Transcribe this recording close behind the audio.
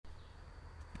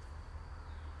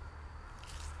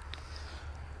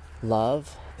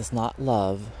Love is not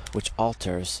love which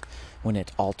alters when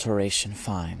it alteration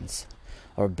finds,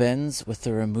 or bends with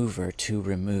the remover to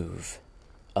remove.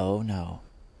 Oh no,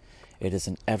 it is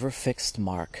an ever-fixed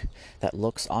mark that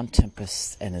looks on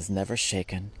tempests and is never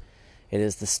shaken. It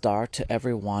is the star to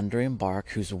every wandering bark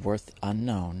whose worth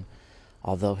unknown,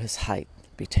 although his height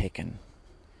be taken.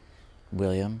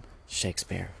 William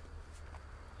Shakespeare.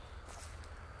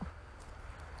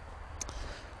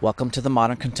 Welcome to the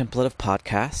Modern Contemplative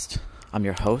Podcast. I'm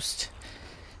your host,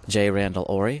 J. Randall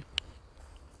Orey.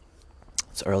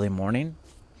 It's early morning,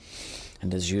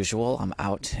 and as usual, I'm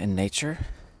out in nature.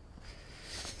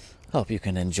 I hope you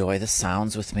can enjoy the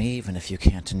sounds with me, even if you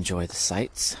can't enjoy the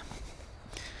sights.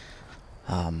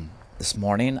 This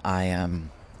morning, I am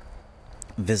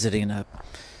visiting a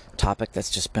topic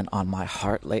that's just been on my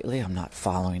heart lately. I'm not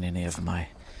following any of my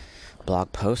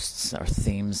blog posts or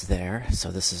themes there,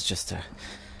 so this is just a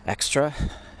extra,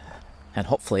 and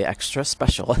hopefully extra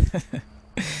special.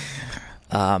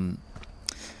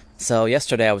 So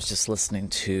yesterday I was just listening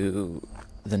to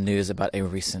the news about a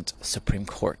recent Supreme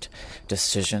Court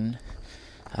decision.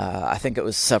 I think it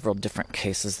was several different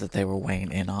cases that they were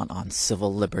weighing in on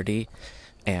civil liberty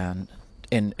and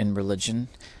in religion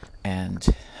and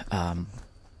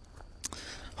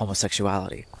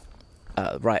homosexuality,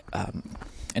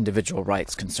 individual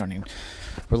rights concerning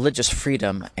religious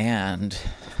freedom and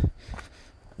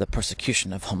the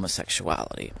persecution of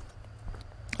homosexuality.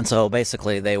 And so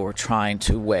basically they were trying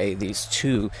to weigh these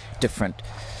two different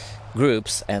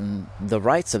groups and the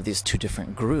rights of these two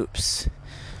different groups,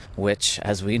 which,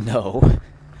 as we know,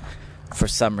 for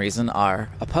some reason are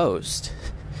opposed.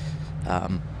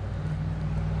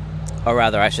 Or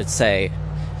rather, I should say,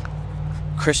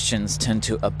 Christians tend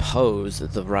to oppose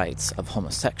the rights of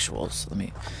homosexuals. Let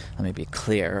me be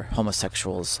clear.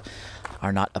 Homosexuals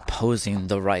are not opposing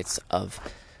the rights of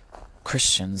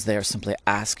Christians. They are simply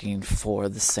asking for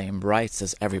the same rights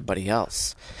as everybody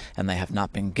else, and they have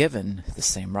not been given the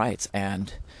same rights.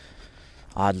 And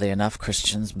oddly enough,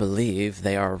 Christians believe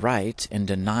they are right in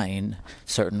denying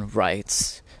certain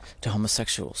rights to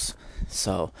homosexuals.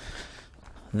 So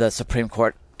the Supreme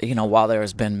Court, while there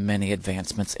has been many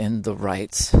advancements in the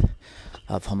rights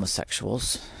of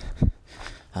homosexuals,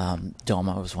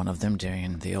 DOMA was one of them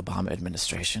during the Obama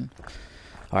administration,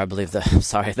 or I believe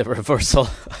the reversal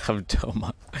of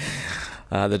DOMA,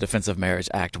 the Defense of Marriage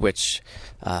Act, which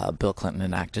Bill Clinton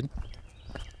enacted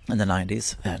in the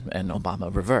 90s and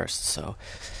Obama reversed, so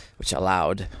which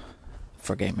allowed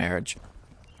for gay marriage.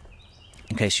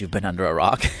 In case you've been under a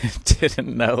rock,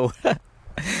 didn't know.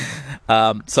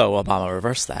 So Obama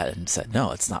reversed that and said,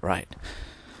 no, it's not right.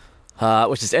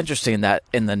 Which is interesting that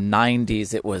in the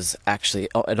 90s,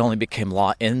 it only became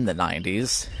law in the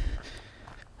 90s,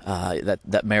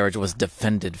 that marriage was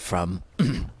defended from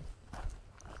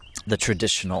the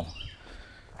traditional,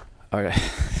 or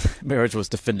marriage was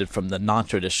defended from the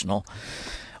non-traditional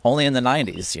only in the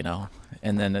 90s,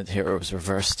 and then here it was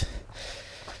reversed.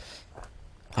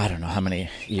 I don't know how many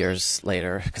years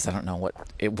later, because I don't know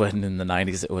when in the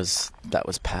 90s that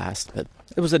was passed, but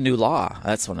it was a new law.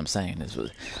 That's what I'm saying.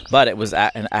 But it was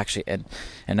actually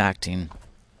enacting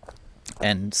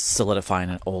and solidifying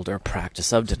an older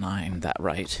practice of denying that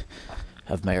right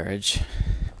of marriage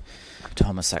to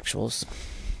homosexuals.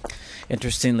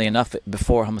 Interestingly enough,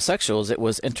 before homosexuals, it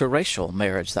was interracial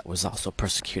marriage that was also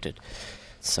persecuted.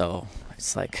 So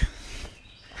it's like,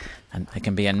 and it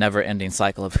can be a never-ending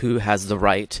cycle of who has the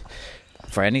right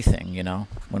for anything,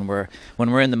 When we're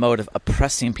in the mode of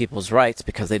oppressing people's rights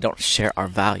because they don't share our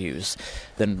values,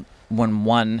 then when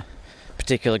one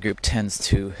particular group tends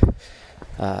to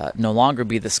no longer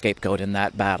be the scapegoat in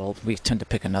that battle, we tend to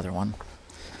pick another one.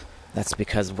 That's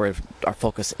because our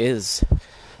focus is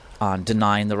on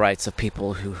denying the rights of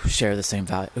people who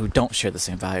don't share the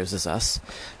same values as us,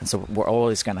 and so we're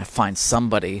always going to find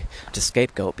somebody to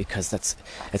scapegoat because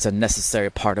it's a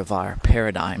necessary part of our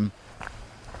paradigm,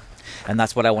 and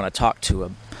that's what I want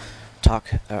to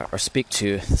speak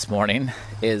to this morning.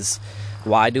 Is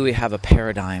why do we have a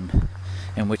paradigm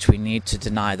in which we need to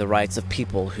deny the rights of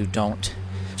people who don't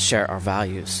share our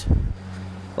values?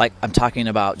 Like, I'm talking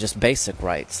about just basic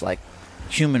rights, like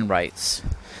human rights.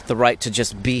 The right to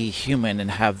just be human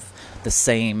and have the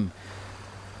same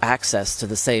access to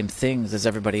the same things as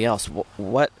everybody else.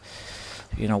 Where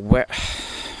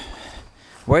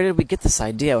did we get this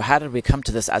idea? How did we come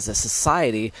to this as a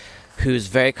society whose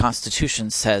very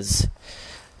constitution says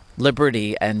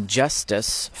liberty and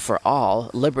justice for all?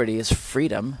 Liberty is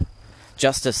freedom.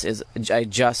 Justice is a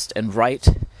just and right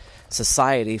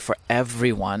society for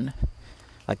everyone.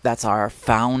 Like, that's our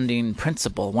founding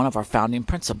principle, one of our founding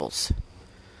principles.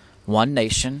 One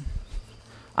nation,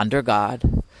 under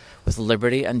God, with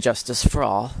liberty and justice for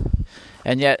all.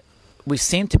 And yet we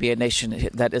seem to be a nation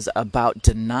that is about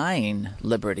denying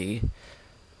liberty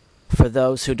for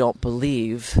those who don't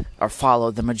believe or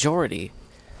follow the majority.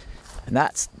 And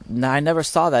I never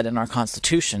saw that in our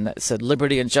Constitution, that said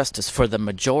liberty and justice for the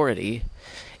majority.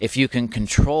 If you can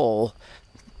control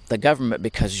the government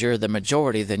because you're the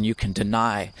majority, then you can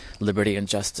deny liberty and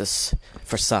justice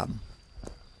for some.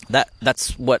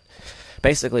 That's what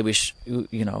basically we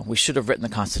should have written the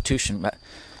Constitution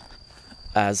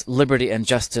as liberty and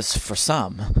justice for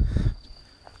some,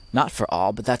 not for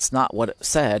all. But that's not what it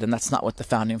said, and that's not what the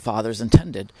founding fathers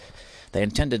intended. They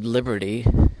intended liberty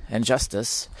and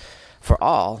justice for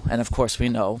all, and of course we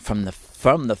know from the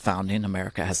founding,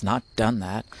 America has not done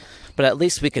that. But at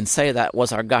least we can say that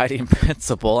was our guiding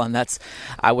principle, and that's,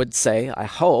 I would say, I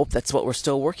hope that's what we're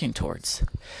still working towards.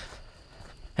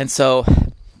 And so,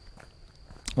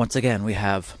 once again, we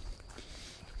have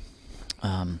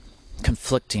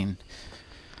conflicting.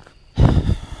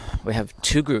 We have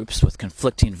two groups with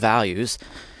conflicting values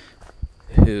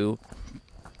who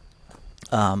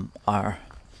are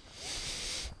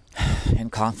in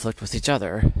conflict with each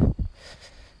other.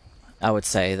 I would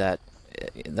say that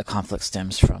the conflict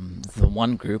stems from the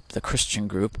one group, the Christian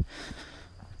group,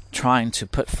 trying to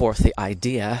put forth the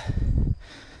idea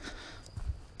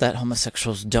that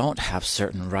homosexuals don't have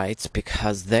certain rights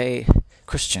because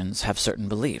Christians, have certain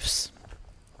beliefs.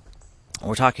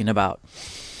 We're talking about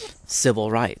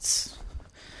civil rights,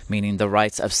 meaning the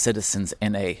rights of citizens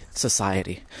in a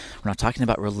society. We're not talking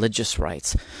about religious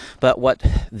rights. But what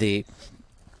the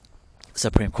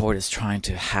Supreme Court is trying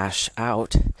to hash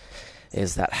out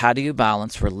is that how do you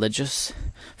balance religious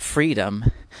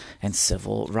freedom and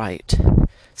civil rights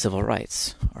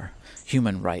or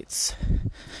human rights?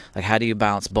 Like, how do you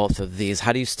balance both of these?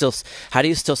 How do you still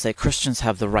say Christians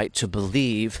have the right to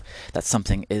believe that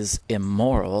something is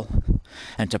immoral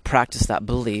and to practice that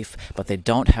belief, but they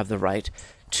don't have the right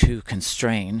to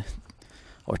constrain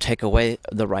or take away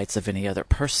the rights of any other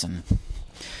person?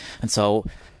 And so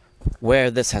where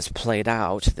this has played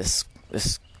out, this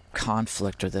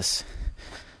conflict or this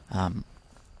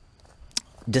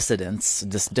dissidence,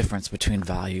 this difference between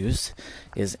values,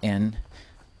 is in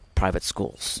private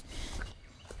schools.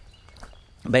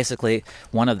 Basically,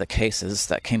 one of the cases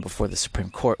that came before the Supreme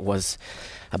Court was,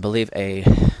 I believe, a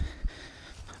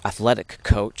athletic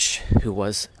coach who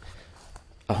was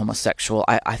a homosexual.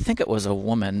 I think it was a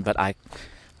woman, but I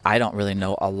don't really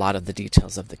know a lot of the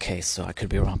details of the case, so I could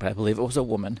be wrong, but I believe it was a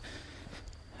woman,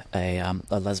 a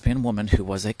lesbian woman who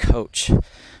was a coach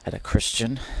at a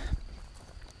Christian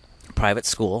private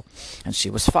school, and she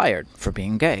was fired for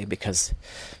being gay because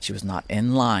she was not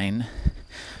in line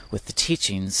with the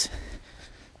teachings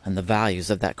and the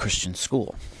values of that Christian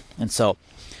school. And so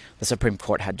the Supreme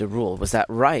Court had to rule, was that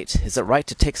right? Is it right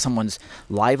to take someone's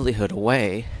livelihood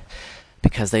away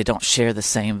because they don't share the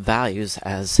same values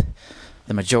as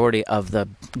the majority of the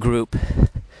group,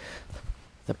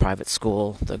 the private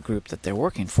school, the group that they're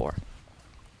working for?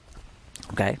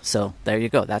 Okay, so there you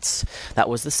go. That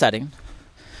was the setting.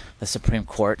 The Supreme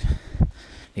Court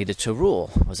needed to rule.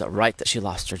 Was it right that she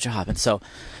lost her job? And so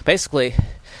basically,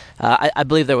 I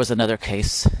believe there was another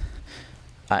case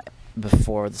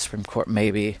before the Supreme Court,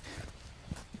 maybe,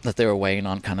 that they were weighing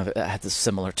on, kind of, it had the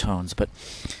similar tones. But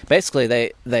basically,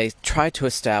 they tried to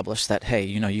establish that, hey,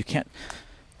 you can't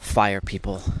fire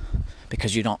people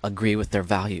because you don't agree with their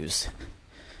values.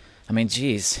 I mean,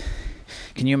 geez,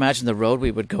 can you imagine the road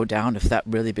we would go down if that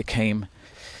really became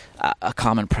a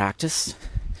common practice?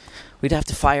 We'd have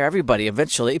to fire everybody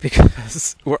eventually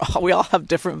because we all have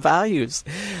different values.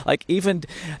 Like, even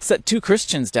set two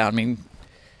Christians down. I mean,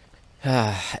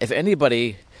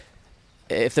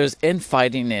 if there's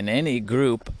infighting in any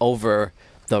group over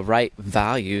the right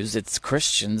values, it's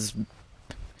Christians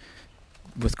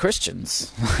with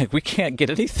Christians. Like, we can't get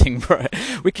anything right.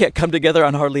 We can't come together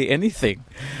on hardly anything.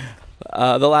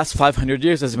 The last 500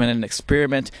 years has been an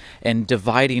experiment in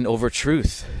dividing over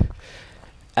truth.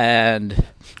 And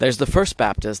there's the First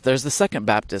Baptist, there's the Second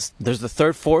Baptist, there's the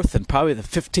Third, Fourth, and probably the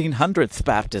 1500th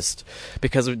Baptist,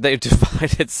 because they've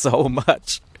divided so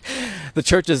much. The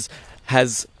church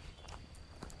has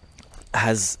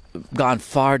gone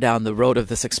far down the road of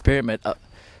this experiment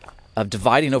of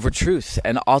dividing over truth,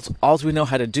 and all we know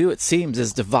how to do, it seems,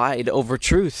 is divide over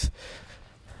truth.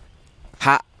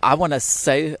 I want to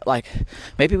say, like,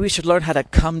 maybe we should learn how to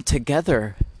come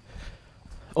together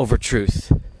over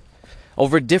truth.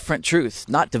 Over different truths,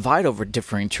 not divide over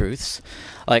differing truths.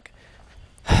 Like,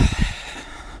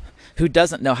 who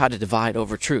doesn't know how to divide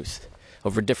over truth,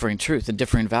 over differing truth and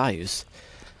differing values?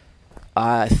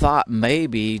 I thought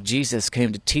maybe Jesus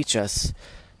came to teach us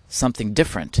something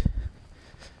different.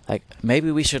 Like, maybe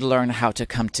we should learn how to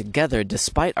come together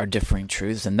despite our differing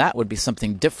truths, and that would be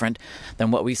something different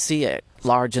than what we see at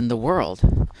large in the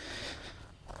world.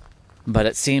 But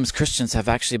it seems Christians have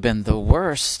actually been the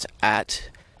worst at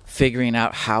figuring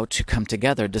out how to come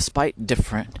together despite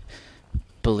different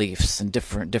beliefs and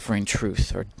differing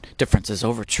truth, or differences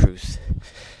over truth.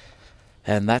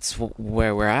 And that's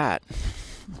where we're at.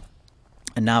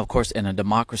 And now, of course, in a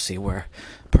democracy where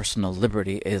personal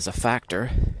liberty is a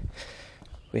factor,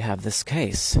 we have this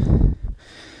case.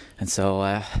 And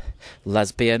so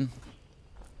lesbian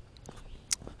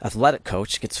athletic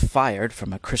coach gets fired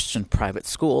from a Christian private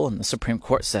school, and the Supreme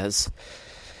Court says,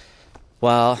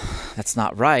 well, that's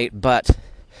not right, but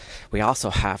we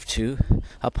also have to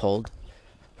uphold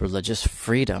religious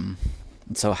freedom.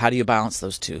 And so how do you balance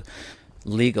those two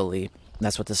legally?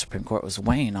 That's what the Supreme Court was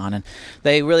weighing on, and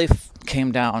they really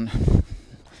came down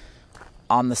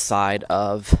on the side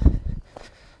of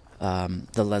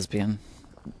the lesbian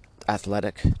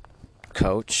athletic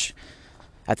coach.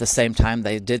 At the same time,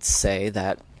 they did say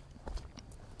that,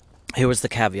 here was the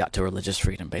caveat to religious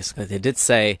freedom, basically. They did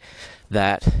say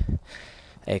that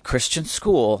a Christian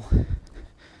school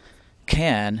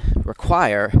can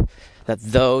require that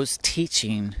those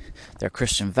teaching their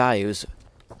Christian values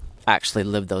actually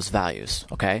live those values,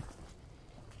 okay?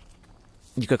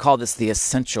 You could call this the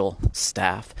essential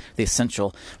staff, the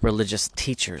essential religious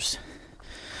teachers.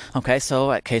 Okay,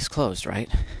 so case closed, right?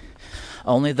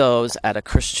 Only those at a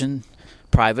Christian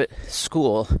private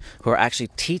school who are actually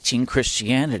teaching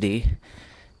Christianity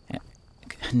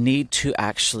need to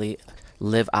actually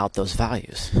live out those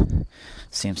values.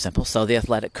 Seems simple. So the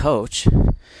athletic coach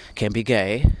can be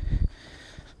gay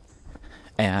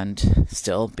and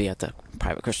still be at the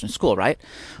private Christian school, right?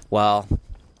 Well,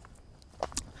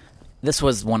 this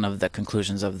was one of the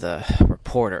conclusions of the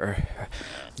reporter,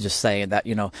 just saying that,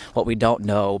 what we don't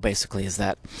know basically is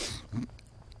that,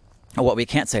 what we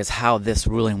can't say is how this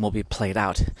ruling will be played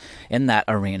out in that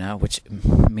arena, which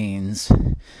means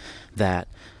that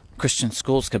Christian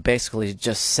schools could basically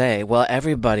just say, well,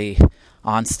 everybody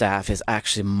on staff is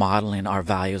actually modeling our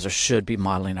values, or should be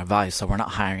modeling our values, so we're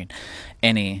not hiring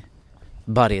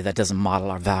anybody that doesn't model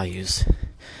our values,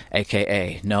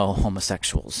 aka no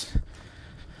homosexuals.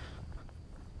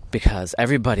 Because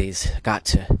everybody's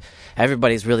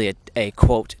really a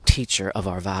quote teacher of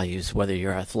our values, whether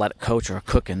you're an athletic coach or a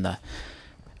cook in the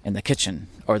kitchen,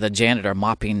 or the janitor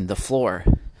mopping the floor,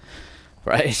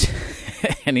 right?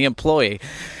 Any employee.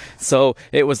 So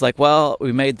it was like, well,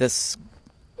 we made this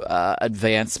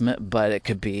advancement, but it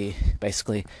could be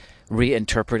basically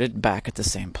reinterpreted back at the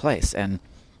same place. And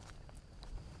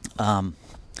when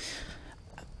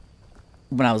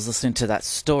I was listening to that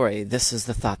story, this is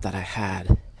the thought that I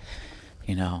had.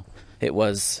 It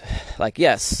was like,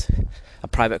 yes, a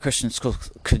private Christian school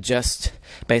could just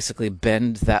basically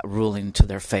bend that ruling to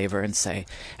their favor and say,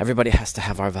 everybody has to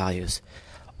have our values.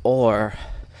 Or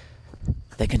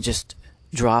they can just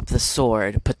drop the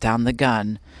sword, put down the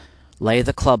gun, lay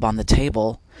the club on the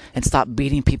table, and stop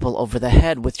beating people over the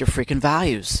head with your freaking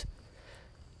values.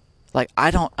 Like,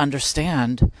 I don't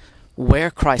understand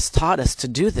where Christ taught us to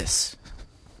do this.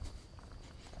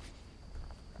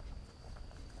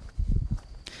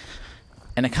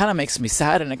 And it kind of makes me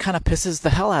sad, and it kind of pisses the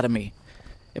hell out of me.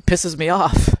 It pisses me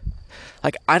off.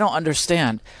 Like, I don't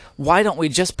understand. Why don't we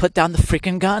just put down the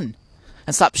freaking gun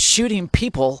and stop shooting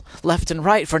people left and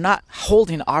right for not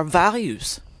holding our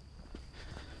values?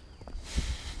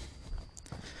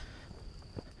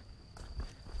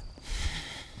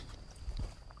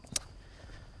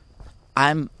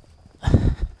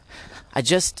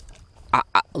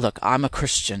 Look, I'm a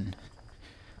Christian.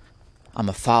 I'm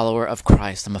a follower of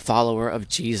Christ. I'm a follower of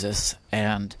Jesus,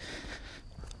 and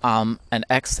I'm an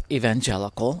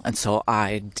ex-evangelical, and so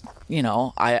I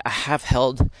have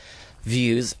held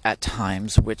views at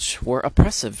times which were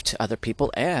oppressive to other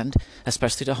people, and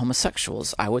especially to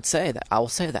homosexuals. I will say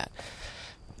that.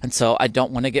 And so I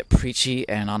don't want to get preachy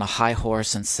and on a high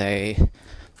horse and say,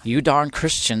 you darn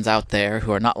Christians out there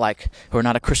who are not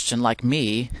a Christian like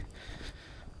me,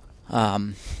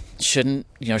 should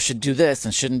do this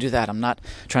and shouldn't do that. I'm not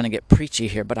trying to get preachy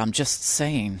here, but I'm just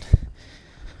saying,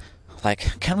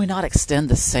 like, can we not extend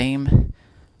the same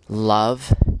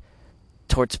love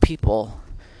towards people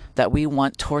that we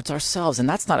want towards ourselves? And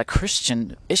that's not a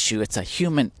Christian issue, it's a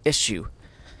human issue.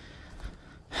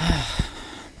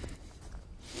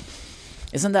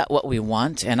 Isn't that what we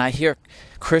want? And I hear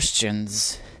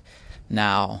Christians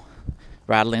now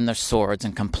rattling their swords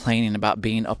and complaining about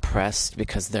being oppressed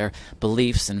because their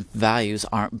beliefs and values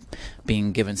aren't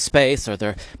being given space, or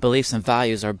their beliefs and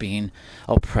values are being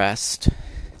oppressed.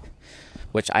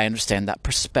 which I understand that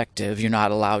perspective. You're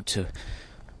not allowed to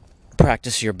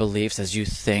practice your beliefs as you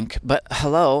think. But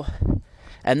hello.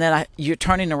 And then you're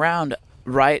turning around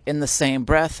right in the same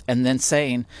breath and then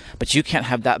saying, but you can't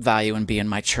have that value and be in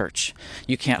my church.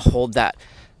 You can't hold that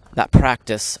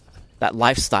practice, that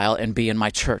lifestyle, and be in my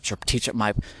church or teach at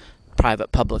my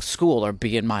private public school or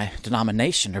be in my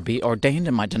denomination or be ordained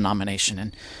in my denomination.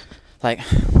 And like,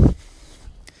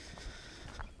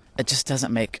 it just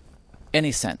doesn't make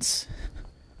any sense.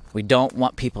 We don't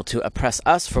want people to oppress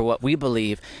us for what we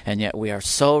believe, and yet we are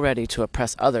so ready to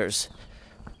oppress others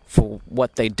for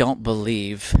what they don't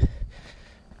believe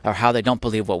or how they don't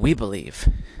believe what we believe.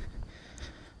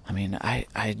 I mean,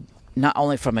 I not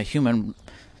only from a human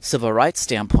civil rights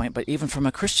standpoint, but even from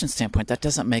a Christian standpoint, that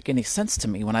doesn't make any sense to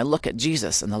me when I look at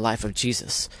Jesus and the life of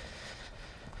Jesus.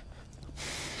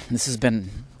 This has been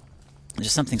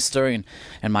just something stirring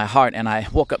in my heart, and I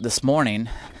woke up this morning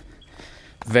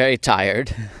very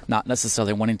tired, not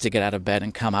necessarily wanting to get out of bed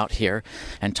and come out here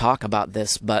and talk about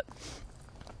this, but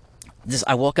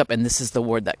I woke up and this is the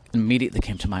word that immediately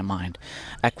came to my mind: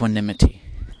 equanimity.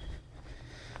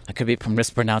 I could be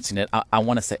mispronouncing it. I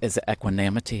want to say, is it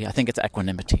equanimity? I think it's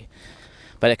equanimity.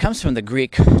 But it comes from the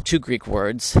Greek, two Greek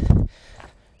words.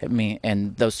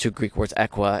 And those two Greek words,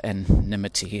 equa and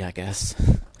nimity, I guess,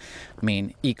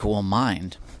 mean equal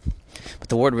mind. But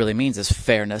the word really means is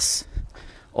fairness,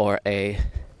 or a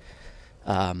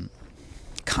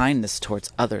kindness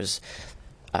towards others,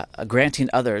 granting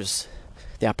others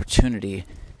the opportunity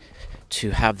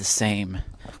to have the same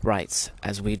rights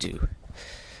as we do.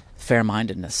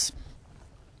 Fair-mindedness,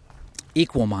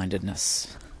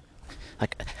 equal-mindedness,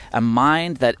 like a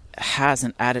mind that has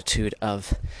an attitude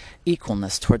of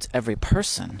equalness towards every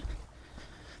person,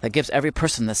 that gives every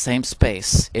person the same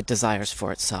space it desires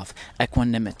for itself.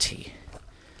 Equanimity.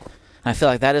 I feel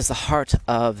like that is the heart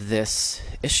of this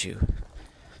issue.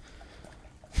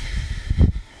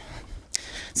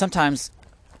 Sometimes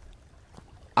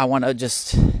I want to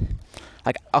just,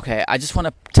 I just want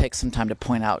to take some time to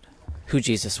point out who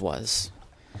Jesus was,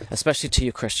 especially to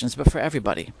you Christians, but for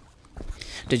everybody.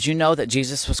 Did you know that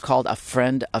Jesus was called a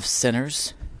friend of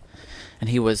sinners? And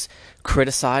he was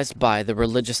criticized by the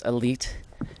religious elite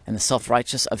and the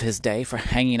self-righteous of his day for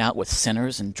hanging out with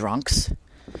sinners and drunks.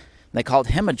 They called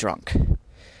him a drunk.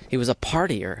 He was a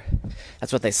partier.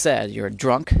 That's what they said. You're a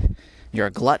drunk. You're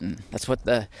a glutton. That's what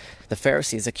the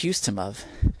Pharisees accused him of.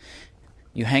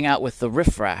 You hang out with the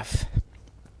riffraff.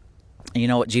 And you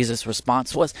know what Jesus'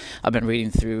 response was? I've been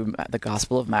reading through the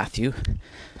Gospel of Matthew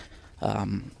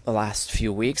the last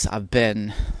few weeks.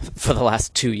 For the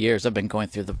last 2 years, I've been going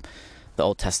through the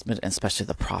Old Testament, and especially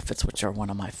the prophets, which are one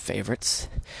of my favorites.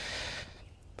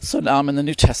 So now I'm in the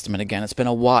New Testament again. It's been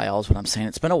a while, is what I'm saying.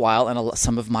 It's been a while, and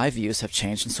some of my views have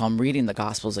changed, and so I'm reading the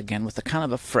Gospels again with a kind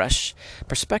of a fresh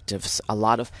perspective. A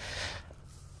lot of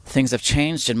things have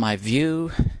changed in my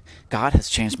view. God has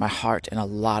changed my heart in a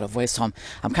lot of ways. So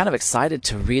I'm kind of excited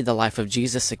to read the life of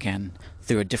Jesus again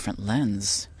through a different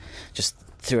lens, just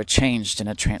through a changed and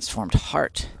a transformed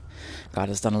heart. God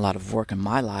has done a lot of work in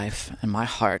my life and my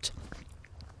heart,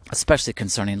 especially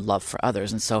concerning love for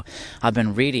others. And so I've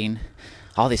been reading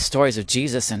all these stories of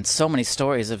Jesus, and so many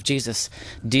stories of Jesus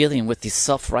dealing with these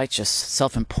self-righteous,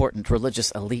 self-important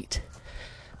religious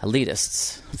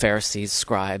elitists, Pharisees,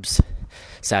 scribes,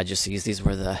 Sadducees. These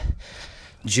were the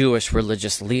Jewish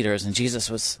religious leaders, and Jesus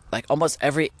was like, almost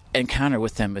every encounter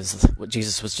with them is what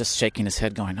Jesus was just shaking his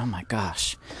head going, oh my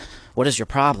gosh, what is your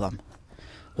problem?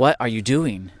 What are you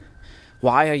doing?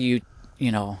 Why are you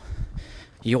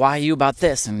why are you about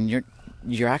this? And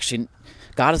you're actually,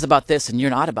 God is about this and you're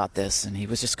not about this. And he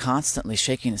was just constantly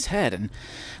shaking his head. And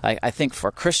I think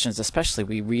for Christians especially,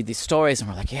 we read these stories and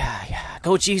we're like, yeah,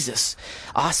 go Jesus.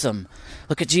 Awesome.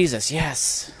 Look at Jesus.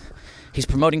 Yes. He's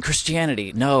promoting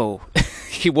Christianity. No,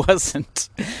 he wasn't.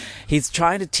 He's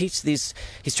trying to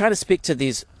he's trying to speak to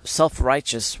these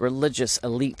self-righteous religious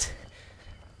elite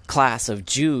class of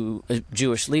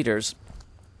Jewish leaders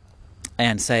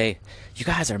and say, you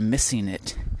guys are missing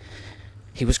it.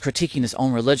 He was critiquing his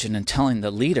own religion and telling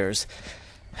the leaders,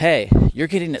 hey, you're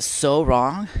getting it so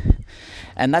wrong.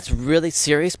 And that's really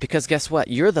serious, because guess what?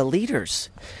 You're the leaders.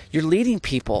 You're leading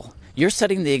people. You're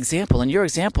setting the example, and your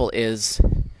example is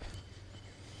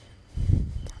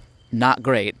not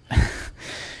great.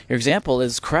 Your example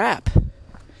is crap.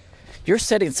 You're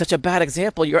setting such a bad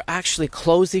example, you're actually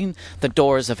closing the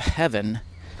doors of heaven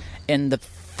in the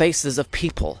faces of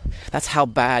people. That's how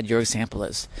bad your example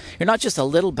is. You're not just a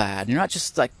little bad. You're not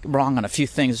just like wrong on a few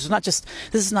things. This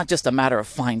is not just a matter of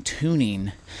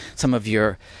fine-tuning some of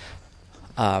your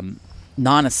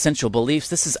non-essential beliefs.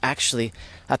 This is actually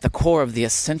at the core of the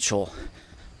essential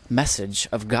message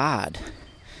of God.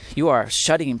 You are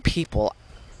shutting people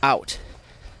out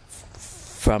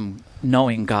from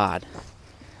knowing God.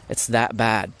 It's that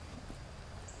bad.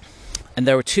 And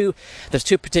there's two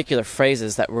particular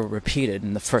phrases that were repeated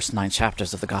in the first 9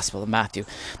 chapters of the Gospel of Matthew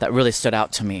that really stood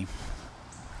out to me.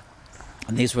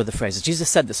 And these were the phrases. Jesus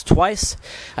said this twice.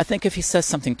 I think if he says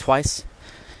something twice,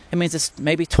 it means it's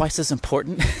maybe twice as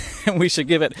important, and we should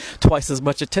give it twice as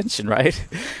much attention, right?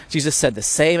 Jesus said the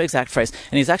same exact phrase,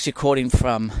 and he's actually quoting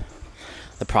from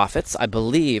the prophets, I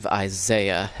believe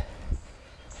Isaiah,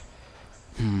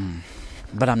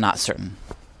 but I'm not certain.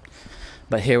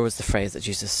 But here was the phrase that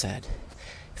Jesus said.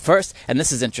 First, and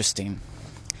this is interesting,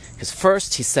 because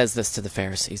first he says this to the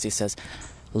Pharisees. He says,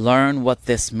 learn what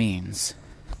this means.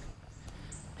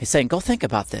 He's saying, go think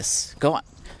about this. Go on.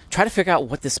 Try to figure out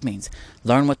what this means.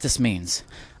 Learn what this means.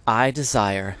 I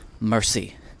desire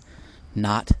mercy,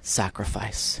 not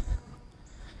sacrifice.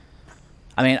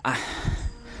 I mean,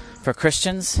 for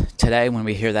Christians today, when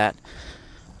we hear that,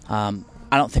 I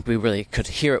don't think we really could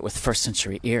hear it with first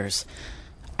century ears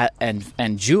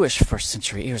and Jewish first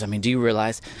century ears. I mean, do you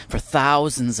realize for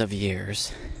thousands of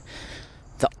years,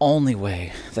 the only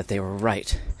way that they were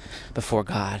right before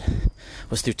God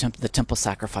was through the temple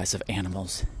sacrifice of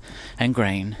animals and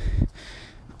grain,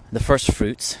 the first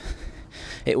fruits.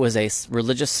 It was a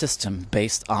religious system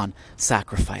based on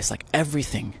sacrifice, like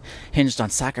everything hinged on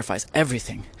sacrifice,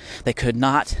 everything. They could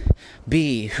not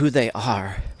be who they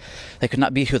are. They could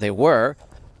not be who they were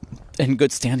in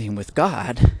good standing with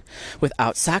God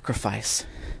without sacrifice.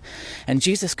 And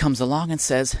Jesus comes along and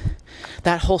says,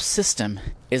 that whole system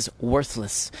is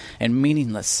worthless and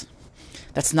meaningless.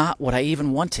 That's not what I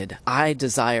even wanted. I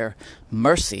desire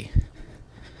mercy,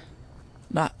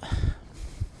 not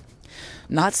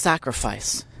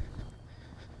sacrifice.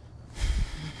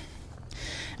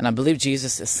 And I believe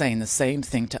Jesus is saying the same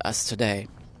thing to us today.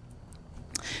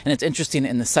 And it's interesting,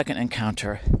 in the second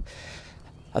encounter,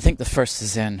 I think the first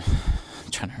is in,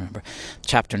 I'm trying to remember,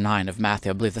 chapter 9 of Matthew.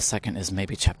 I believe the second is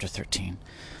maybe chapter 13.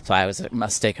 So I was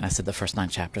mistaken. I said the first 9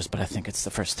 chapters, but I think it's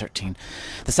the first 13.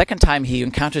 The second time he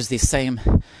encounters these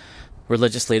same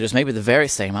religious leaders, maybe the very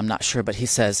same, I'm not sure, but he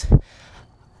says,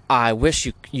 I wish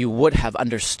you would have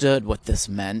understood what this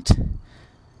meant.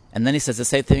 And then he says the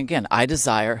same thing again. I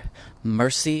desire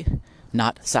mercy,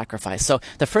 not sacrifice. So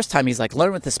the first time he's like,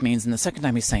 learn what this means. And the second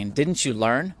time he's saying, didn't you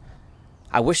learn?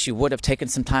 I wish you would have taken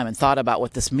some time and thought about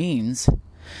what this means.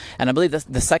 And I believe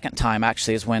the second time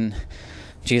actually is when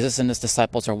Jesus and his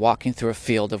disciples are walking through a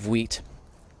field of wheat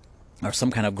or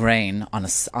some kind of grain on the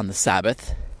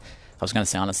Sabbath. I was going to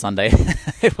say on a Sunday.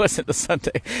 It wasn't the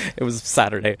Sunday. It was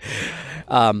Saturday.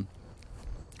 And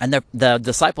the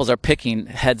disciples are picking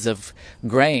heads of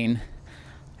grain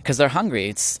because they're hungry.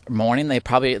 It's morning.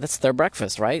 That's their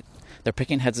breakfast, right? They're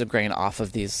picking heads of grain off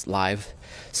of these live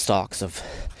stalks of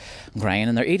grain,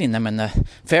 and they're eating them. And the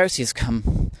Pharisees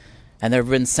come, and they've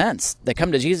been incensed. They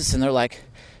come to Jesus, and they're like,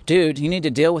 dude, you need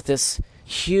to deal with this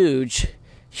huge,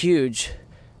 huge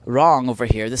wrong over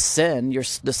here, this sin. Your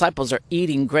disciples are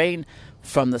eating grain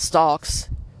from the stalks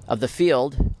of the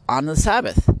field on the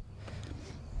Sabbath.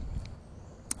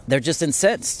 They're just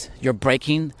incensed. You're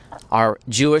breaking our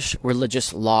Jewish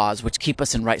religious laws, which keep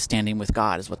us in right standing with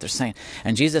God, is what they're saying.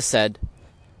 And Jesus said,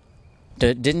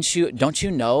 don't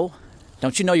you know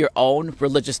your own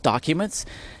religious documents?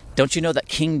 Don't you know that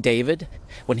King David,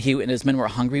 when he and his men were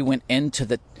hungry, went into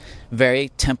the very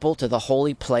temple, to the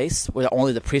holy place where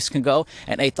only the priest can go,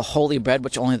 and ate the holy bread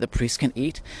which only the priest can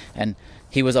eat, and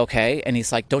he was okay? And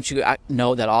he's like, don't you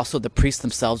know that also the priests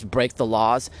themselves break the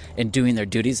laws in doing their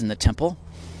duties in the temple?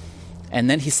 And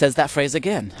then he says that phrase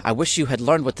again. I wish you had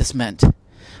learned what this meant. Or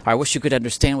I wish you could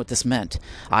understand what this meant.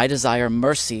 I desire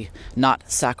mercy,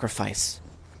 not sacrifice.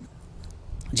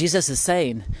 Jesus is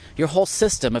saying your whole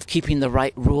system of keeping the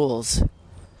right rules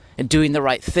and doing the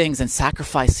right things and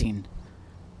sacrificing,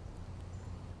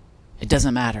 it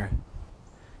doesn't matter.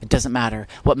 It doesn't matter.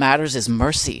 What matters is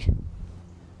mercy.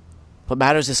 What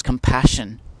matters is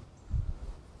compassion.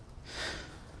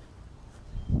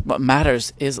 What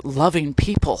matters is loving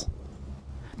people.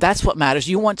 That's what matters.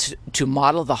 You want to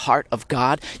model the heart of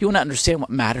God. You want to understand what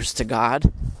matters to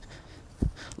God.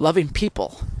 Loving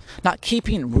people, not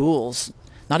keeping rules,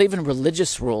 not even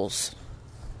religious rules.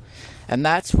 And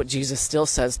that's what Jesus still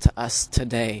says to us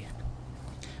today.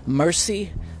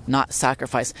 Mercy, not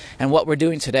sacrifice. And what we're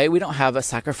doing today, we don't have a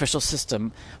sacrificial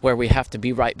system where we have to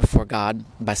be right before God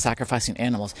by sacrificing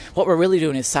animals. What we're really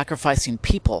doing is sacrificing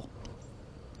people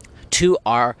to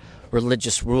our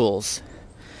religious rules,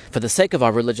 for the sake of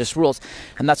our religious rules.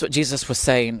 And that's what Jesus was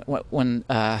saying when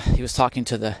he was talking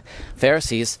to the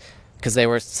Pharisees, because they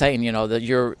were saying, that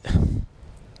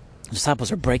The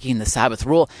disciples are breaking the Sabbath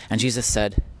rule, and Jesus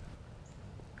said,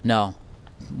 no.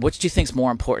 Which do you think is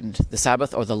more important, the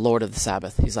Sabbath or the Lord of the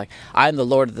Sabbath? He's like, I am the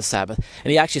Lord of the Sabbath.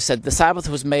 And he actually said, the Sabbath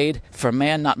was made for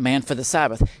man, not man for the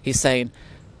Sabbath. He's saying,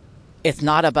 it's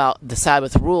not about the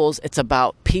Sabbath rules, it's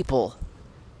about people.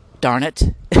 Darn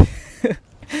it.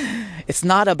 It's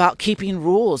not about keeping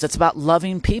rules, it's about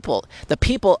loving people. The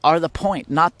people are the point,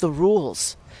 not the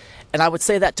rules. And I would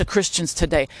say that to Christians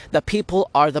today. The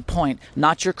people are the point,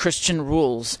 not your Christian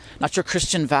rules, not your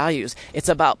Christian values. It's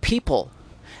about people.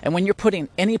 And when you're putting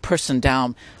any person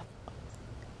down,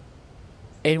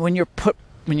 and when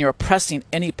you're oppressing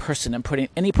any person and putting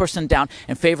any person down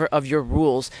in favor of your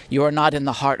rules, you are not in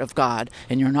the heart of God,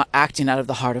 and you're not acting out of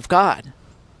the heart of God.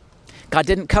 God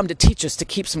didn't come to teach us to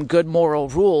keep some good moral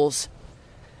rules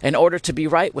in order to be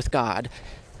right with God.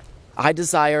 I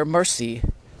desire mercy,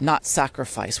 not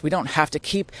sacrifice. We don't have to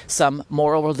keep some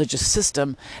moral religious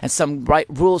system and some right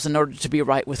rules in order to be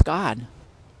right with God.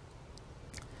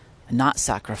 Not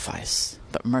sacrifice,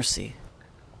 but mercy.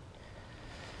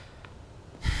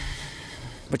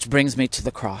 Which brings me to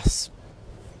the cross,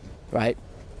 right?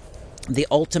 The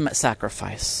ultimate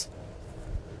sacrifice,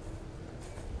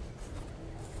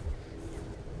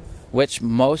 which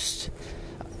most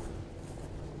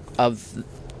of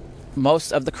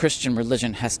the Christian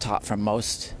religion has taught from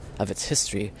most of its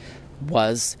history,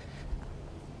 was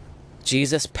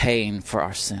Jesus paying for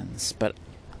our sins. But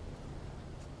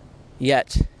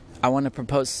yet, I want to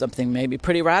propose something maybe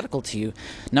pretty radical to you.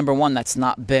 Number one, that's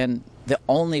not been the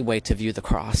only way to view the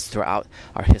cross throughout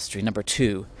our history. Number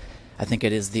two, I think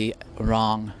it is the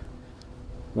wrong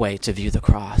way to view the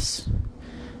cross.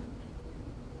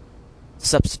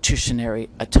 Substitutionary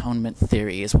atonement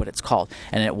theory is what it's called.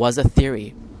 And it was a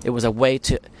theory. It was a way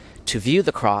to view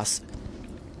the cross.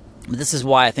 This is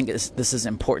why I think this is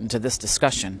important to this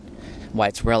discussion, why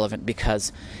it's relevant.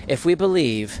 Because if we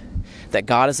believe that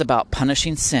God is about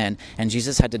punishing sin and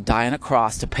Jesus had to die on a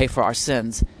cross to pay for our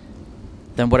sins,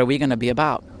 then what are we going to be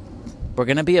about? We're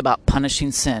going to be about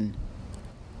punishing sin.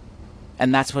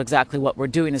 And that's exactly what we're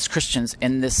doing as Christians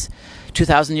in this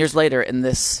 2,000 years later, in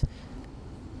this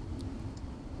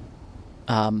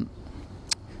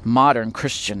modern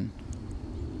Christian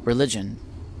religion,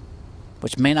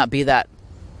 which may not be that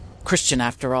Christian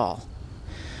after all.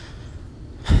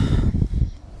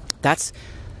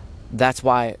 That's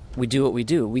why we do what we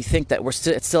do. We think that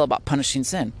it's still about punishing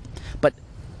sin. But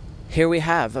here we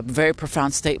have a very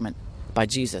profound statement by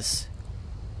Jesus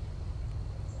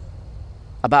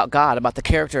about God, about the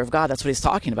character of God. That's what he's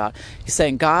talking about. He's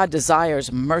saying God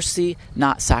desires mercy,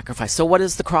 not sacrifice. So what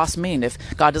does the cross mean if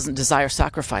God doesn't desire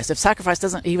sacrifice? If sacrifice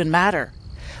doesn't even matter,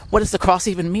 what does the cross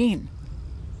even mean?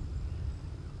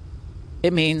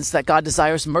 It means that God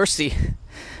desires mercy,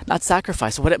 not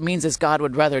sacrifice. What it means is God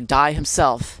would rather die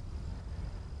himself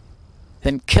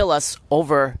than kill us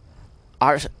over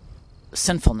our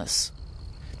sinfulness.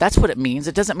 That's what it means.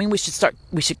 It doesn't mean we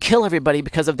should kill everybody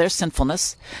because of their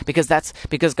sinfulness, because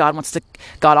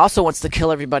God also wants to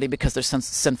kill everybody because of their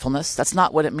sinfulness. That's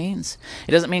not what it means.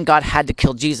 It doesn't mean God had to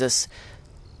kill Jesus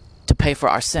to pay for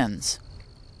our sins.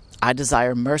 I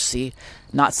desire mercy,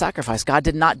 not sacrifice. God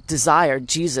did not desire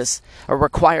Jesus or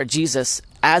require Jesus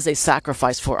as a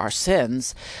sacrifice for our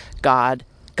sins. God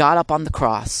got up on the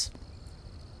cross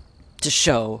to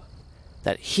show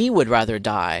that he would rather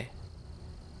die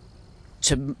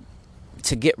to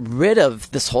get rid of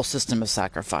this whole system of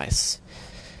sacrifice.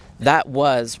 That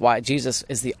was why Jesus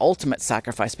is the ultimate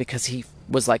sacrifice, because he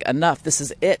was like, enough, this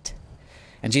is it.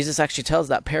 And Jesus actually tells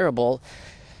that parable.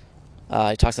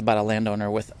 He talks about a landowner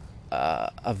with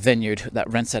a vineyard that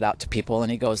rents it out to people,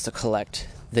 and he goes to collect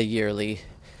the yearly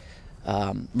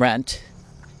rent.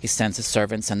 He sends his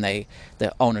servants, and the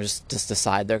owners just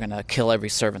decide they're going to kill every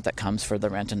servant that comes for the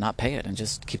rent and not pay it and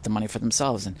just keep the money for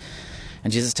themselves.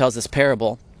 And Jesus tells this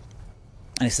parable,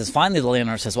 and he says, finally the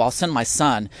landowner says, well, I'll send my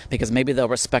son because maybe they'll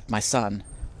respect my son.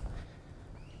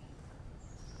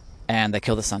 And they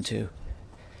kill the son too.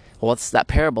 Well, that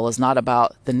parable is not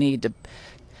about the need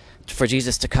for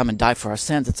Jesus to come and die for our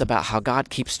sins. It's about how God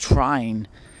keeps trying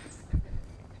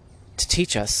to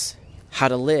teach us how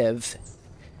to live,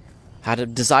 how to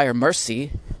desire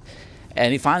mercy.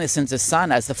 And he finally sends his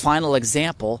son as the final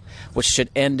example, which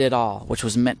should end it all, which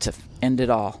was meant to end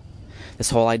it all. This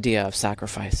whole idea of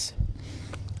sacrifice.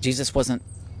 Jesus wasn't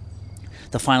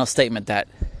the final statement that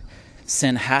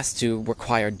sin has to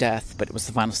require death, but it was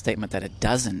the final statement that it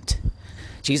doesn't.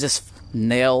 Jesus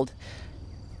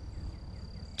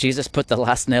put the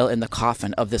last nail in the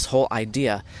coffin of this whole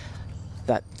idea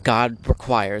that God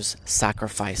requires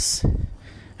sacrifice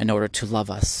in order to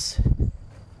love us.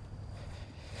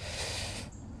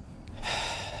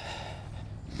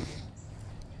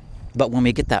 But when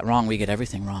we get that wrong, we get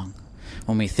everything wrong.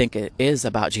 When we think it is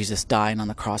about Jesus dying on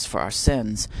the cross for our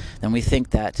sins, then we think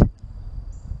that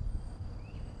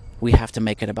we have to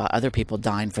make it about other people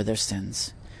dying for their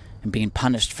sins and being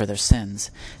punished for their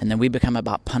sins. And then we become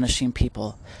about punishing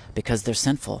people because they're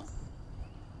sinful.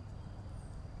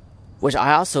 Which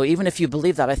I also, even if you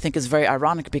believe that, I think is very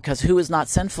ironic, because who is not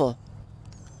sinful?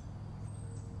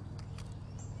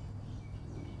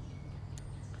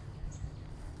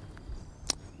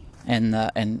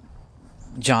 And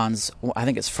John's, I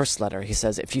think it's first letter, he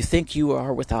says, if you think you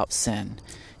are without sin,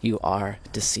 you are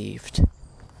deceived.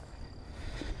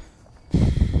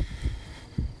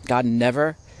 God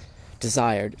never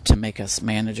desired to make us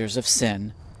managers of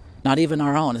sin, not even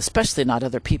our own, especially not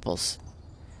other people's.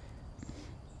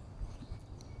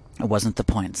 It wasn't the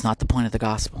point. It's not the point of the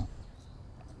gospel.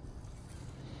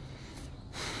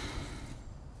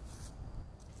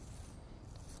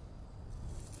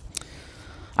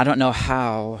 I don't know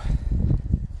how,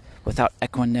 without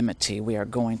equanimity, we are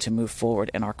going to move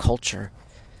forward in our culture.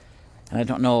 And I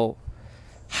don't know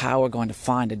how we're going to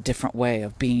find a different way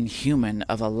of being human,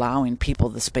 of allowing people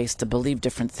the space to believe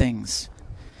different things.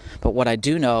 But what I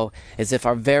do know is if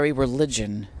our very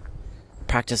religion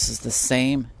practices the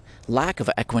same lack of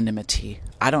equanimity,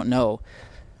 I don't know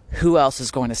who else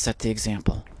is going to set the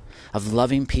example of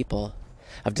loving people,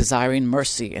 of desiring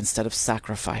mercy instead of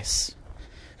sacrifice.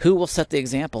 Who will set the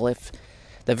example if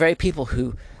the very people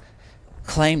who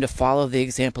claim to follow the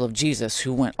example of Jesus,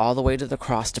 who went all the way to the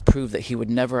cross to prove that he would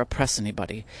never oppress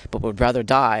anybody, but would rather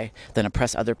die than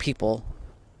oppress other people,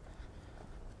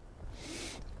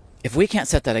 if we can't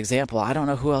set that example, I don't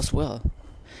know who else will.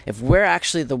 If we're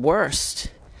actually the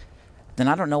worst, then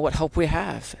I don't know what hope we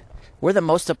have. We're the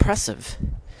most oppressive.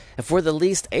 If we're the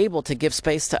least able to give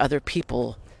space to other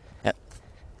people,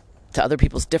 to other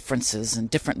people's differences and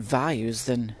different values,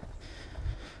 then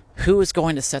who is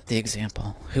going to set the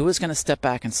example? Who is going to step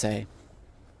back and say,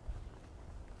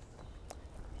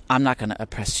 I'm not going to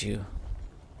oppress you?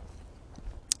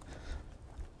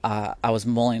 I was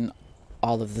mulling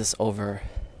all of this over,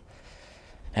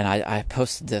 and I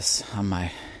posted this on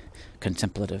my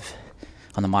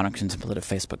on the Modern Contemplative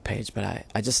Facebook page, but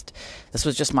this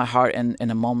was just my heart in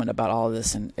a moment about all of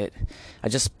this, and I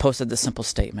just posted this simple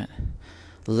statement: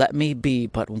 let me be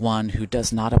but one who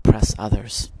does not oppress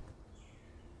others.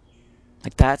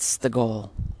 Like, that's the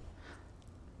goal.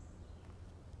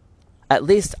 At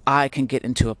least I can get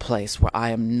into a place where I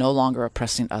am no longer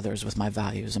oppressing others with my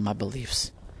values and my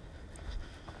beliefs.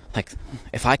 Like,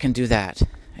 if I can do that,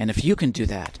 and if you can do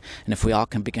that, and if we all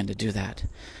can begin to do that,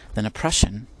 then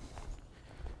oppression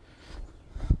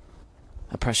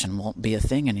won't be a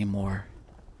thing anymore.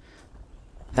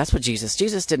 That's what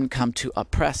Jesus didn't come to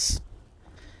oppress.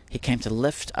 He came to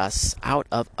lift us out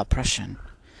of oppression.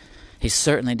 He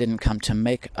certainly didn't come to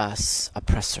make us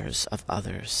oppressors of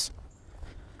others.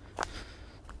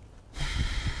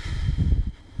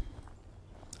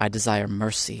 I desire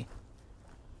mercy,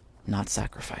 not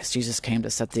sacrifice. Jesus came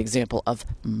to set the example of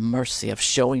mercy, of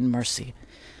showing mercy.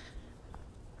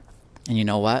 And you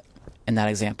know what? In that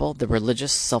example, the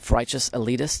religious, self-righteous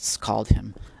elitists called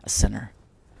him a sinner.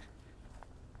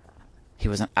 He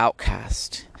was an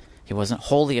outcast. He wasn't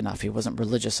holy enough. He wasn't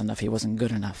religious enough. He wasn't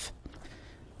good enough.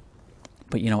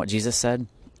 But you know what Jesus said?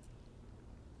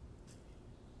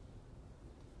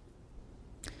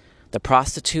 The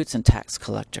prostitutes and tax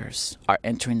collectors are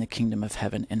entering the kingdom of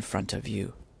heaven in front of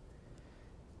you.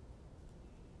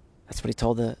 That's what he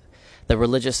told the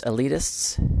religious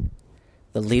elitists,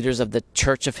 the leaders of the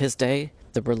church of his day,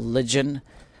 the religion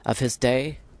of his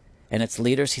day, and its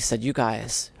leaders. He said, you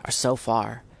guys are so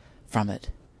far from it.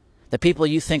 The people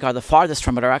you think are the farthest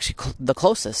from it are actually the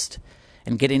closest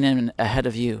and getting in ahead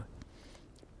of you.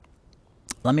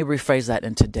 Let me rephrase that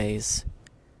in today's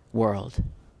world,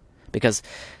 because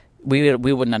we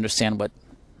wouldn't understand what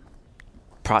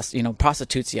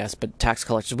prostitutes, yes, but tax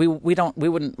collectors, we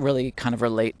wouldn't really kind of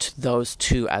relate to those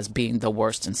two as being the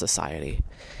worst in society.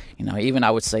 Even I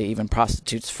would say even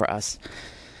prostitutes for us,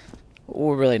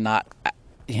 we're really not.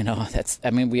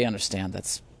 We understand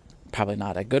that's probably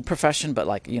not a good profession, but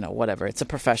whatever, it's a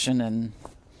profession, and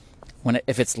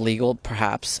if it's legal,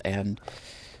 perhaps, and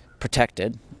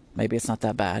protected, maybe it's not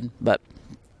that bad. But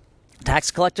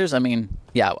tax collectors,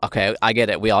 yeah, okay, I get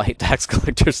it. We all hate tax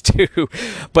collectors too.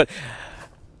 But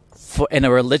in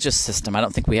a religious system, I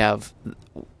don't think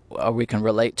we can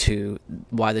relate to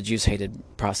why the Jews hated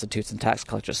prostitutes and tax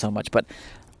collectors so much. But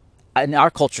in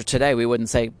our culture today, we wouldn't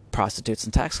say prostitutes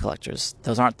and tax collectors.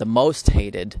 Those aren't the most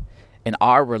hated in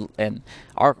our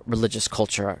religious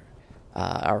culture,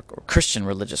 our Christian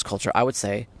religious culture. I would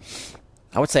say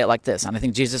I would say it like this, and I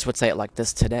think Jesus would say it like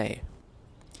this today.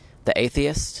 The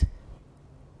atheist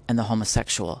and the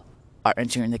homosexual are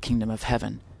entering the kingdom of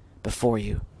heaven before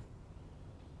you.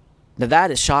 Now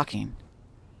that is shocking.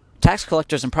 Tax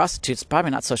collectors and prostitutes,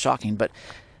 probably not so shocking, but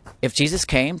if Jesus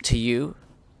came to you,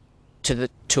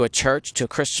 to a church, to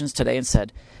Christians today and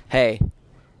said, hey,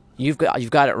 you've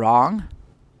got it wrong,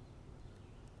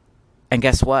 and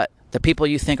guess what? The people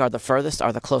you think are the furthest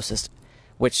are the closest,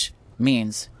 which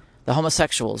means the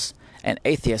homosexuals and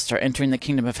atheists are entering the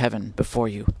kingdom of heaven before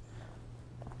you.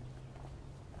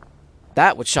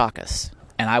 That would shock us.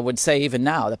 And I would say even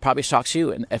now, that probably shocks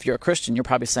you. And if you're a Christian, you're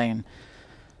probably saying,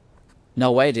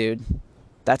 no way, dude.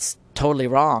 That's totally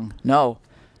wrong. No.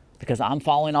 Because I'm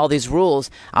following all these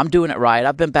rules. I'm doing it right.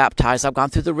 I've been baptized. I've gone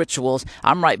through the rituals.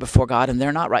 I'm right before God, and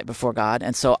they're not right before God.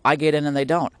 And so I get in and they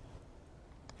don't.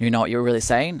 You know what you're really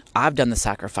saying? I've done the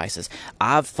sacrifices.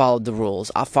 I've followed the rules.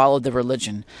 I've followed the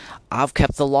religion. I've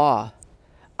kept the law.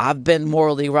 I've been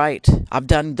morally right. I've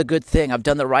done the good thing. I've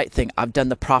done the right thing. I've done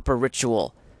the proper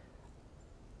ritual.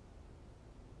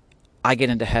 I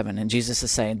get into heaven. And Jesus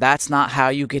is saying, that's not how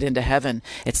you get into heaven.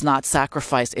 It's not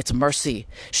sacrifice. It's mercy.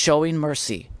 Showing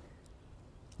mercy.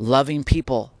 Loving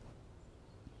people.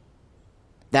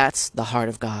 That's the heart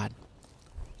of God.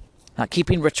 Not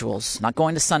keeping rituals. Not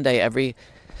going to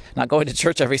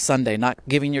church every Sunday. Not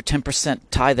giving your 10%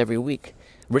 tithe every week.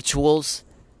 Rituals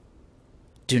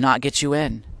do not get you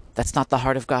in. That's not the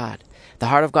heart of God. The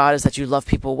heart of God is that you love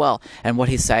people well. And what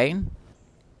he's saying,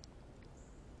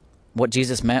 what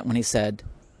Jesus meant when he said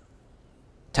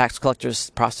tax collectors,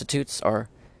 prostitutes, or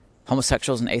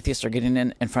homosexuals and atheists are getting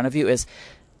in front of you is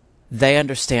they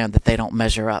understand that they don't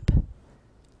measure up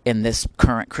in this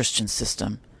current Christian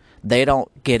system. They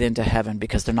don't get into heaven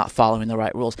because they're not following the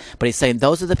right rules. But he's saying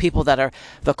those are the people that are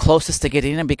the closest to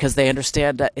getting in because they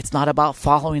understand that it's not about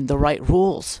following the right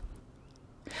rules.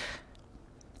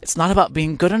 It's not about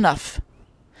being good enough.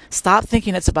 Stop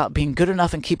thinking it's about being good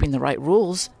enough and keeping the right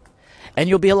rules. And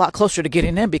you'll be a lot closer to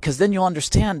getting in because then you'll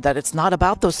understand that it's not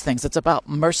about those things. It's about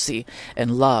mercy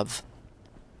and love.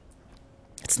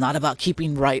 It's not about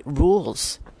keeping right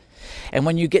rules. And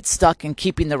when you get stuck in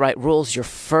keeping the right rules, you're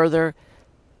further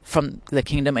from the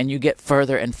kingdom and you get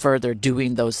further and further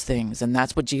doing those things. And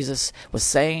that's what Jesus was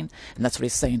saying. And that's what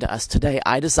he's saying to us today.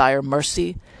 I desire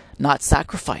mercy, not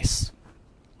sacrifice.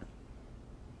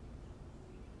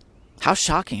 How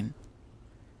shocking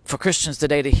for Christians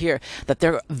today to hear that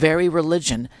their very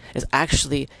religion is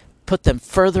actually put them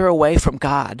further away from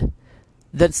God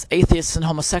than atheists and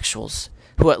homosexuals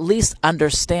who at least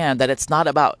understand that it's not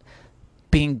about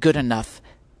being good enough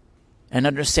and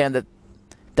understand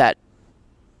that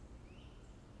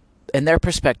in their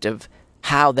perspective,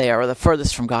 how they are the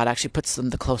furthest from God actually puts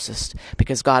them the closest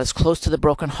because God is close to the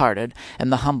brokenhearted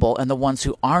and the humble and the ones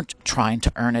who aren't trying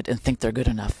to earn it and think they're good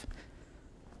enough.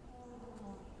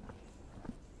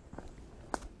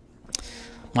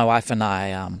 My wife and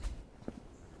I,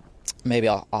 maybe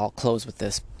I'll close with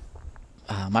this.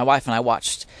 My wife and I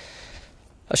watched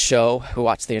a show. We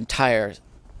watched the entire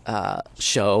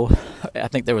show. I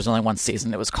think there was only one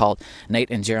season. It was called Nate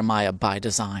and Jeremiah by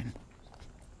Design.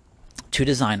 Two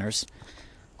designers,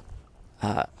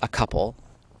 a couple,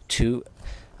 two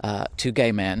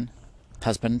gay men,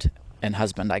 husband and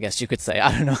husband, I guess you could say.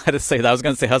 I don't know how to say that. I was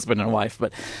going to say husband and wife,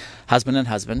 but husband and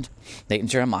husband, Nate and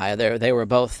Jeremiah. They were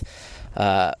both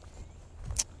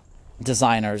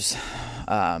designers,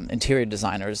 interior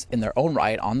designers in their own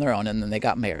right, on their own, and then they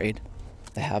got married.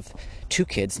 They have 2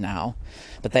 kids now,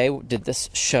 but they did this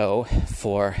show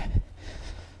for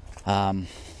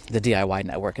the DIY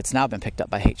network. It's now been picked up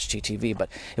by HGTV, but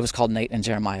it was called Nate and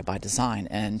Jeremiah by Design,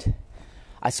 and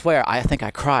I swear I think I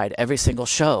cried every single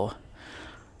show.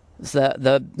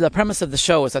 The premise of the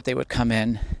show was that they would come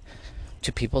in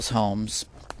to people's homes,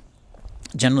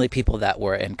 generally people that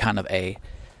were in kind of a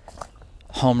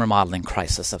home remodeling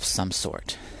crisis of some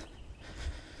sort.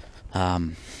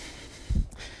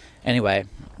 Anyway,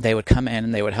 they would come in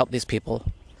and they would help these people,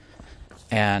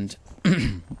 and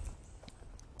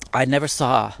I never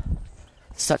saw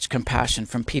such compassion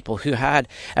from people who had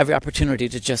every opportunity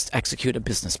to just execute a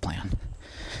business plan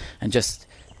and just,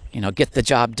 get the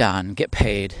job done, get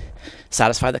paid,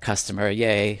 satisfy the customer,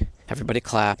 yay, everybody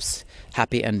claps,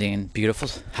 happy ending, beautiful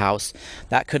house.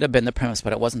 That could have been the premise,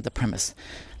 but it wasn't the premise.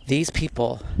 These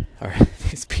people,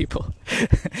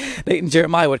 Nate and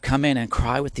Jeremiah would come in and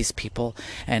cry with these people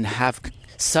and have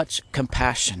such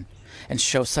compassion and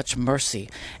show such mercy.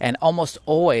 And almost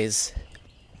always,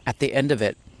 at the end of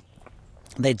it,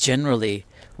 they generally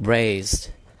raised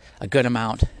a good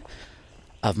amount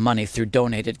of money through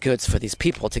donated goods for these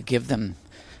people to give them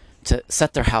to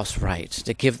set their house right,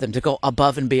 to give them, to go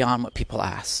above and beyond what people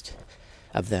asked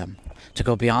of them, to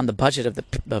go beyond the budget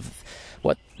of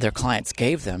what their clients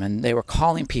gave them. And they were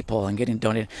calling people and getting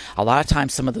donated. A lot of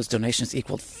times some of those donations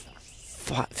equaled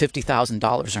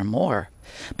 $50,000 or more,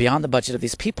 beyond the budget of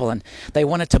these people. And they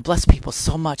wanted to bless people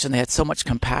so much, and they had so much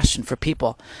compassion for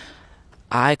people.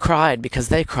 I cried because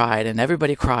they cried, and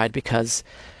everybody cried because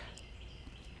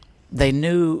they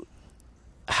knew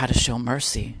how to show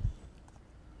mercy.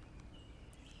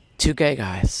 Two gay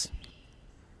guys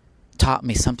taught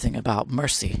me something about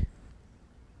mercy.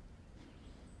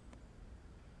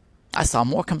 I saw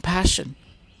more compassion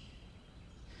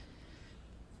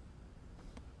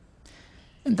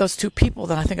in those two people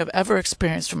than I think I've ever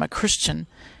experienced from a Christian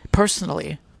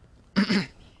personally.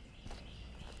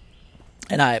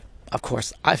 And of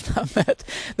course, I've not met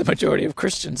the majority of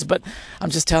Christians, but I'm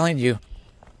just telling you,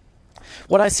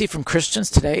 what I see from Christians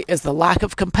today is the lack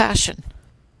of compassion,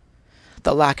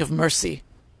 the lack of mercy.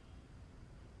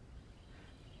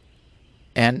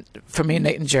 And for me,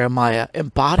 Nate and Jeremiah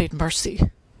embodied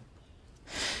mercy.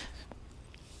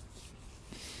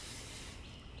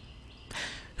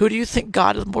 Who do you think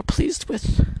God is more pleased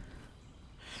with?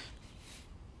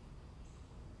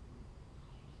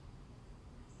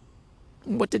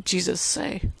 What did Jesus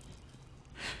say?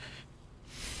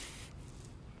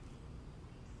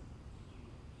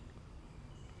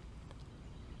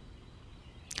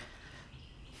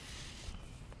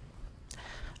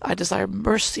 I desire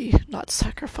mercy, not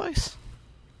sacrifice.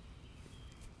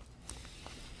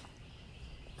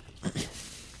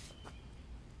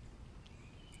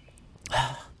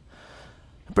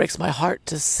 It breaks my heart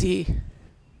to see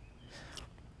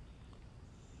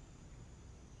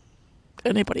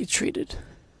anybody treated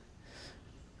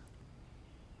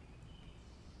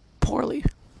poorly.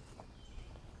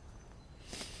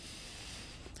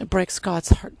 It breaks God's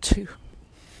heart too.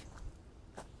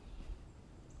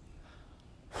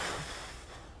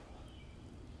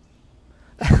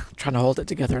 I'm trying to hold it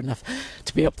together enough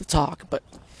to be able to talk, but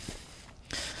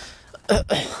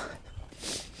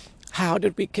how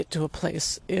did we get to a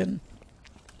place in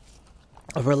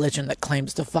a religion that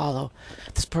claims to follow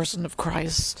this person of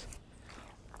Christ?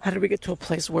 How did we get to a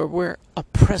place where we're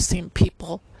oppressing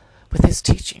people with his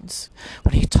teachings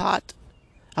when he taught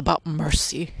about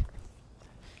mercy?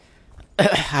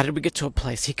 How did we get to a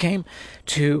place? He came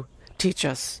to teach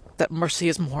us that mercy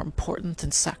is more important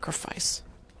than sacrifice.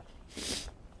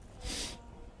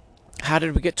 How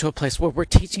did we get to a place where we're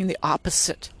teaching the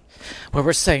opposite? Where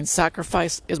we're saying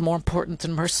sacrifice is more important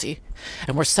than mercy,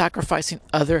 and we're sacrificing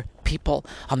other people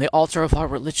on the altar of our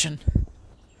religion.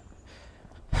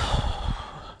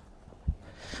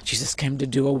 Jesus came to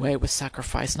do away with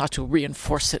sacrifice, not to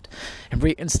reinforce it and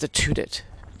reinstitute it.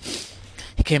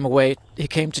 He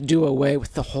came to do away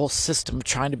with the whole system of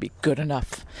trying to be good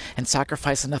enough and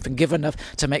sacrifice enough and give enough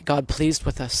to make God pleased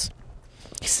with us.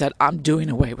 He said, I'm doing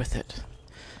away with it.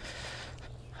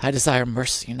 I desire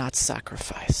mercy, not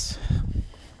sacrifice.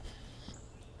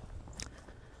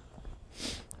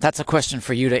 That's a question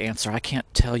for you to answer. I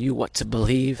can't tell you what to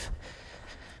believe.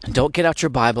 And don't get out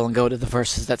your Bible and go to the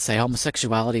verses that say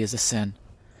homosexuality is a sin.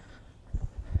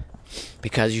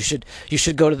 Because you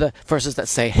should go to the verses that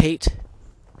say hate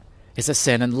is a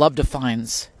sin and love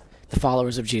defines the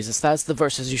followers of Jesus. That's the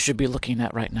verses you should be looking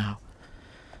at right now,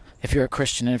 if you're a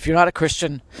Christian. And if you're not a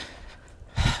Christian,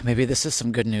 maybe this is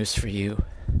some good news for you.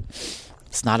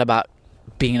 It's not about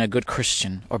being a good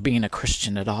Christian or being a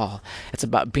Christian at all. It's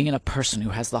about being a person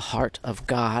who has the heart of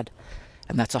God,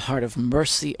 and that's a heart of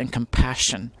mercy and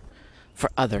compassion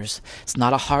for others. It's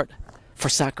not a heart for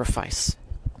sacrifice,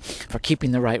 for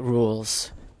keeping the right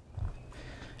rules.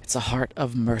 It's a heart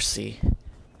of mercy.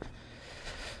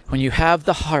 When you have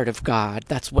the heart of God,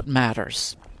 that's what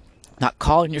matters. Not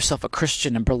calling yourself a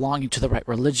Christian and belonging to the right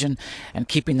religion and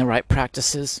keeping the right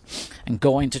practices and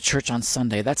going to church on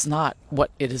Sunday. That's not what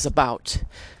it is about.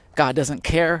 God doesn't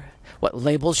care what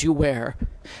labels you wear.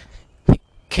 He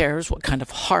cares what kind of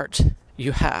heart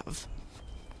you have.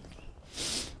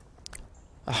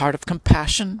 A heart of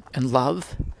compassion and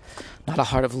love, not a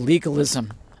heart of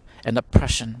legalism and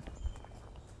oppression.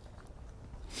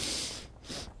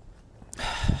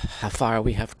 How far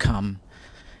we have come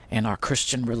in our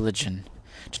Christian religion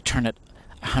to turn it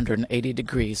 180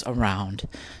 degrees around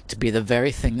to be the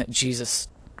very thing that Jesus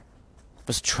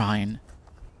was trying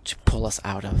to pull us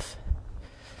out of.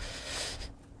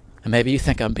 And maybe you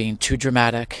think I'm being too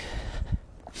dramatic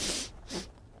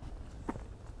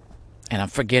and I'm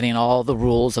forgetting all the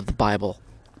rules of the Bible.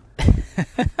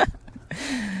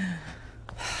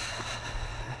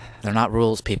 They're not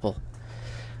rules, people.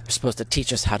 They're supposed to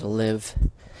teach us how to live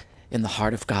in the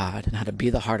heart of God and how to be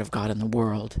the heart of God in the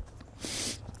world.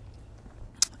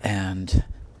 And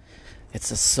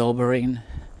it's a sobering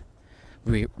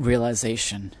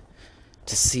realization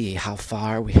to see how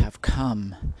far we have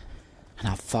come and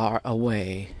how far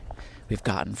away we've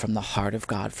gotten from the heart of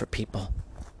God for people.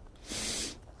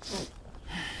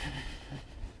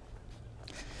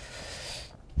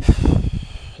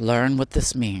 Learn what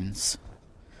this means.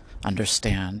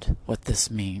 Understand what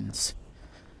this means.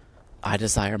 I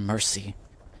desire mercy,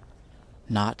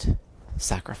 not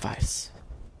sacrifice.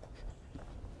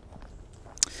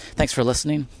 Thanks for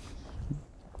listening.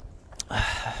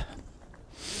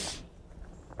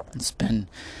 It's been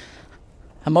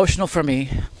emotional for me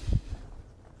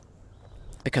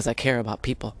because I care about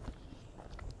people.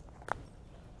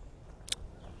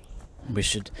 We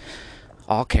should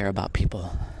all care about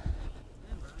people.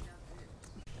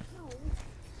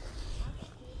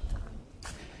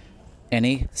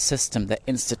 Any system that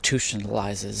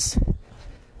institutionalizes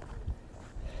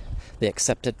the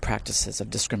accepted practices of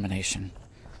discrimination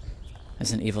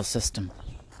is an evil system,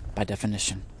 by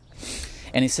definition.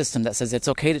 Any system that says it's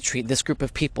okay to treat this group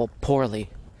of people poorly,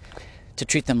 to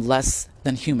treat them less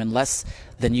than human, less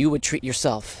than you would treat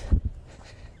yourself,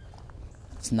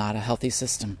 it's not a healthy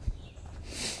system.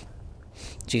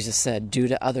 Jesus said, do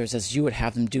to others as you would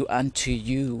have them do unto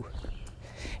you.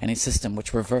 Any system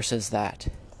which reverses that,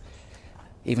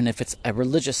 even if it's a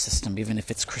religious system, even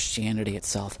if it's Christianity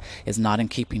itself, is not in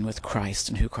keeping with Christ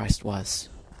and who Christ was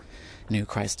and who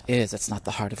Christ is. It's not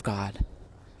the heart of God.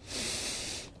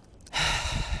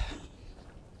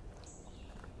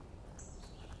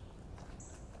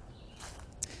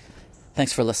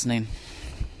 Thanks for listening.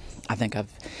 I think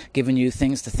I've given you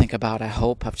things to think about. I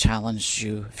hope I've challenged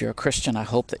you. If you're a Christian, I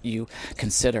hope that you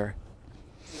consider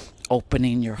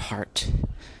opening your heart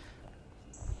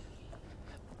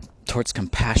towards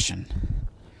compassion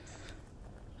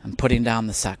and putting down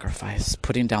the sacrifice,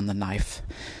 putting down the knife,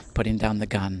 putting down the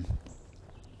gun.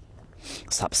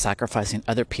 Stop sacrificing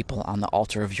other people on the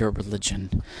altar of your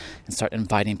religion and start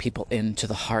inviting people into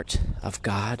the heart of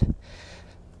God,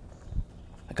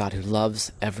 a God who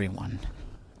loves everyone,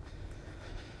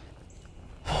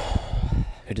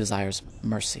 who desires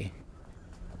mercy,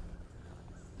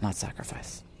 not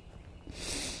sacrifice.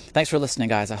 Thanks for listening,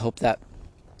 guys. I hope that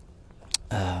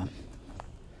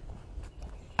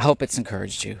I hope it's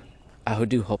encouraged you. I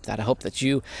do hope that. I hope that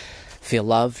you feel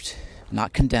loved,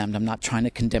 not condemned. I'm not trying to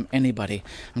condemn anybody.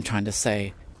 I'm trying to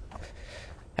say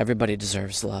everybody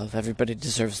deserves love. Everybody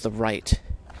deserves the right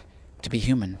to be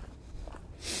human.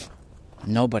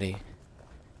 Nobody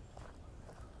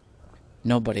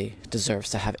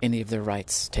deserves to have any of their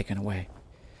rights taken away.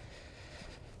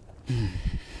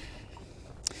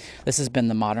 This has been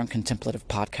the Modern Contemplative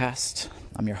Podcast.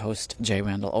 I'm your host, J.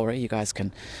 Randall Ori. You guys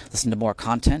can listen to more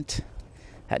content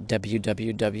at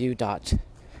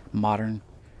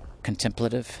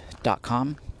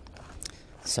www.moderncontemplative.com.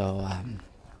 So,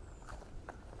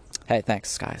 hey,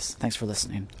 thanks, guys. Thanks for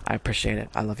listening. I appreciate it.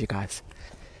 I love you guys.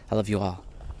 I love you all.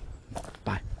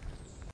 Bye.